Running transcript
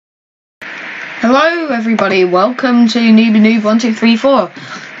Hello everybody, welcome to Noob1234.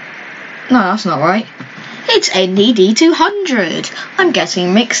 No, that's not right. It's NDD200. I'm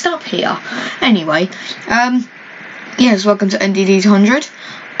getting mixed up here. Anyway, yes, welcome to NDD200.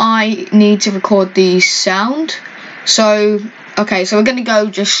 I need to record the sound. So we're going to go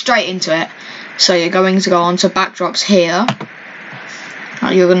just straight into it. So you're going to go on to backdrops here.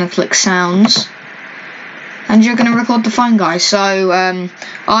 You're going to click sounds. And you're going to record the phone guy. So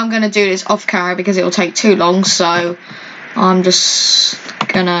I'm going to do this off camera because it will take too long. So I'm just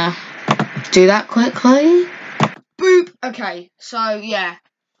going to do that quickly. Boop. Okay, so yeah.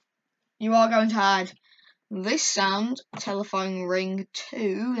 You are going to add this sound, telephone ring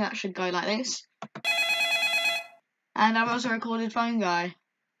 2. That should go like this. And I've also recorded phone guy.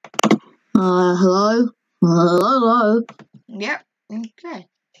 Hello? Hello? Yep, okay.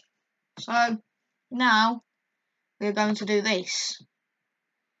 So now we're going to do this.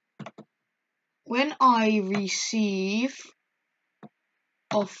 When I receive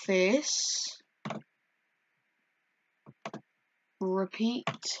office, repeat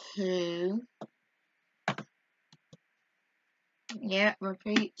to,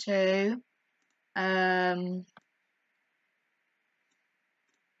 repeat to,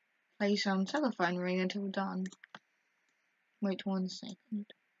 play some telephone ring until done. Wait 1 second.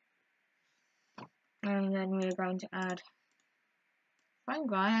 And then we're going to add phone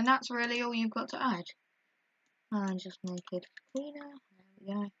guy, and that's really all you've got to add. And just make it cleaner. There we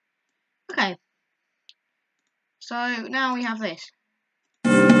go. Okay. So now we have this.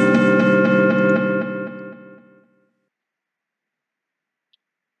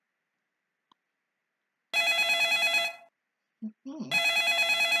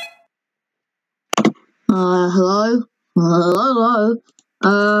 Hello? Hello?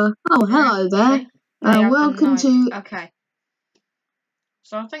 Hello there. Welcome to... Okay.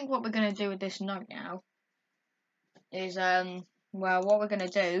 So I think what we're going to do with this note now is, well, what we're going to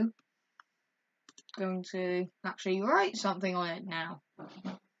do, going to actually write something on it now.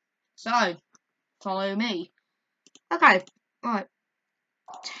 So, follow me. Okay, right.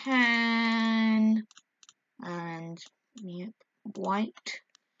 10 and, yep, white.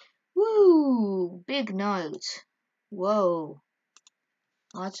 Woo! Big note. Whoa.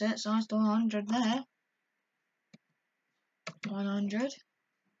 I'd set size to 100 there. 100.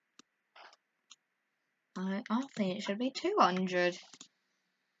 I think it should be 200.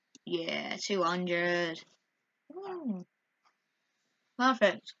 Yeah, 200.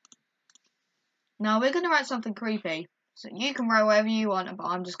 Perfect. Now we're going to write something creepy. So you can write whatever you want, but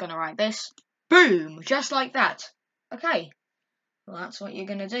I'm just going to write this. Boom! Just like that. Okay. Well, that's what you're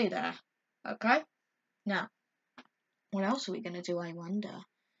going to do there. Okay? Now, what else are we going to do, I wonder?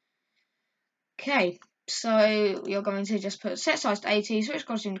 Okay. So you're going to just put set size to 80, switch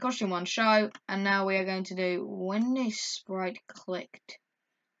costume to costume 1 show, and now we are going to do when this sprite clicked,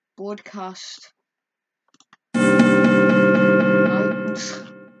 broadcast,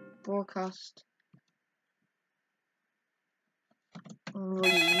 broadcast,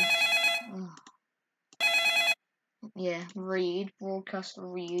 read, read, broadcast,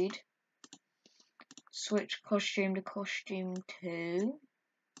 read, switch costume to costume 2,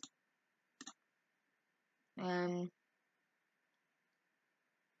 and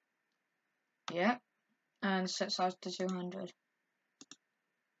set size to 200.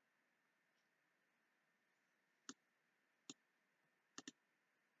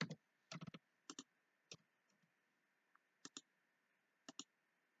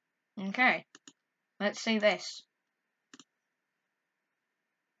 Okay, let's see this.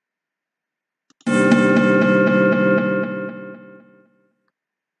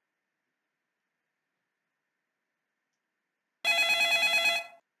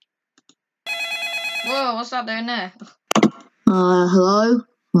 Whoa, what's that doing there? Hello?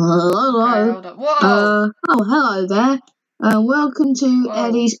 Hello? Okay, hold up. Whoa! Hello there. Welcome to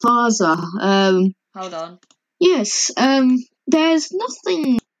Eddie's Plaza. Hold on. Yes, there's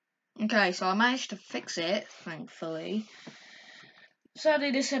nothing... Okay, so I managed to fix it, thankfully.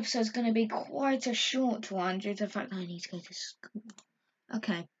 Sadly, this episode's going to be quite a short one due to the fact that I need to go to school.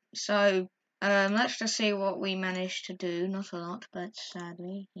 Okay, so, let's just see what we managed to do. Not a lot, but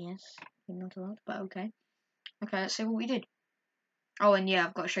sadly, yes. Not a lot, but okay. Okay, let's see what we did. Oh, and yeah,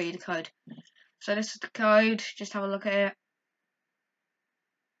 I've got to show you the code. So this is the code. Just have a look at it.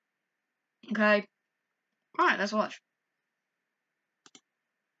 Okay. Alright, let's watch.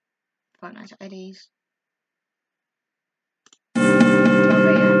 Five Nights at Eddie's. 12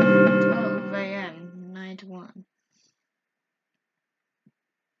 a.m. 9 to 1.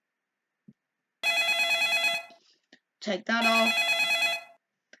 Take that off.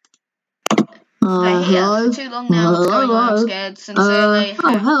 They're here Hello? for too long now. What's going on? I'm scared. Sincerely.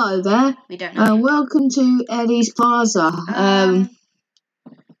 Hello there. We don't know. Welcome to Eddie's Plaza.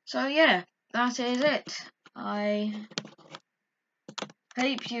 So yeah, that is it. I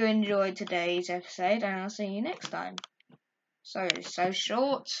hope you enjoyed today's episode, and I'll see you next time. So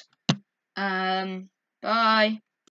short. Bye.